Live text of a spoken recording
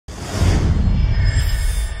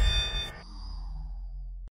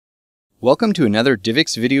Welcome to another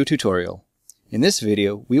DivX video tutorial. In this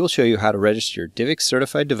video, we will show you how to register your DivX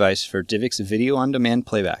Certified Device for DivX Video On Demand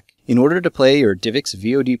Playback. In order to play your DivX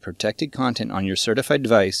VOD protected content on your certified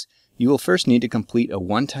device, you will first need to complete a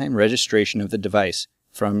one-time registration of the device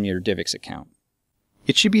from your DivX account.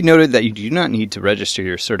 It should be noted that you do not need to register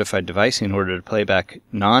your certified device in order to play back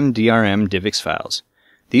non-DRM DivX files.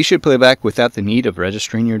 These should play back without the need of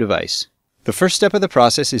registering your device. The first step of the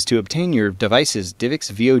process is to obtain your device's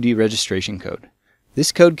DivX VOD registration code.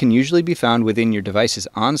 This code can usually be found within your device's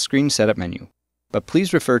on-screen setup menu, but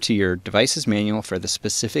please refer to your device's manual for the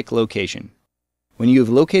specific location. When you have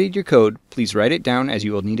located your code, please write it down as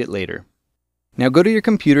you will need it later. Now go to your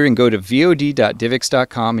computer and go to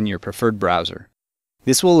vod.divx.com in your preferred browser.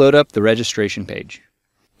 This will load up the registration page.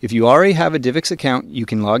 If you already have a DivX account, you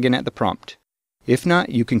can log in at the prompt. If not,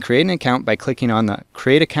 you can create an account by clicking on the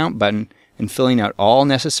Create Account button and filling out all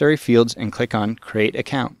necessary fields and click on Create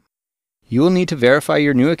Account. You will need to verify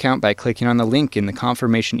your new account by clicking on the link in the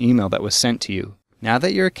confirmation email that was sent to you. Now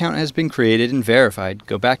that your account has been created and verified,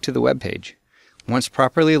 go back to the web page. Once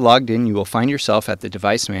properly logged in, you will find yourself at the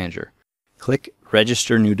Device Manager. Click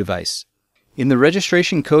Register New Device. In the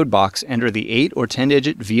registration code box, enter the 8 or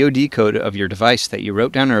 10-digit VOD code of your device that you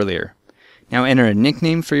wrote down earlier. Now enter a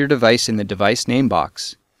nickname for your device in the device name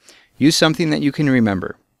box. Use something that you can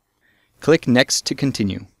remember. Click Next to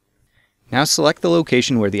continue. Now select the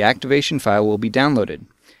location where the activation file will be downloaded.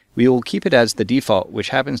 We will keep it as the default, which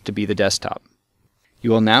happens to be the desktop.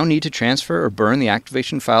 You will now need to transfer or burn the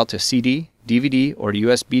activation file to CD, DVD, or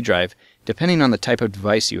USB drive, depending on the type of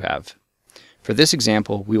device you have. For this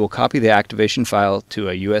example, we will copy the activation file to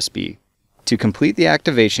a USB. To complete the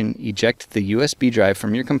activation, eject the USB drive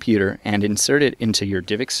from your computer and insert it into your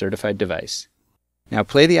DivX certified device. Now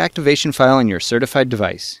play the activation file on your certified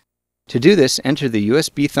device. To do this, enter the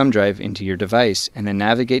USB thumb drive into your device and then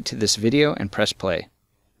navigate to this video and press play.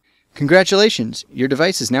 Congratulations! Your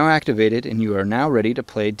device is now activated and you are now ready to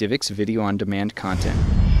play DivX Video On Demand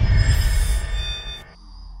content.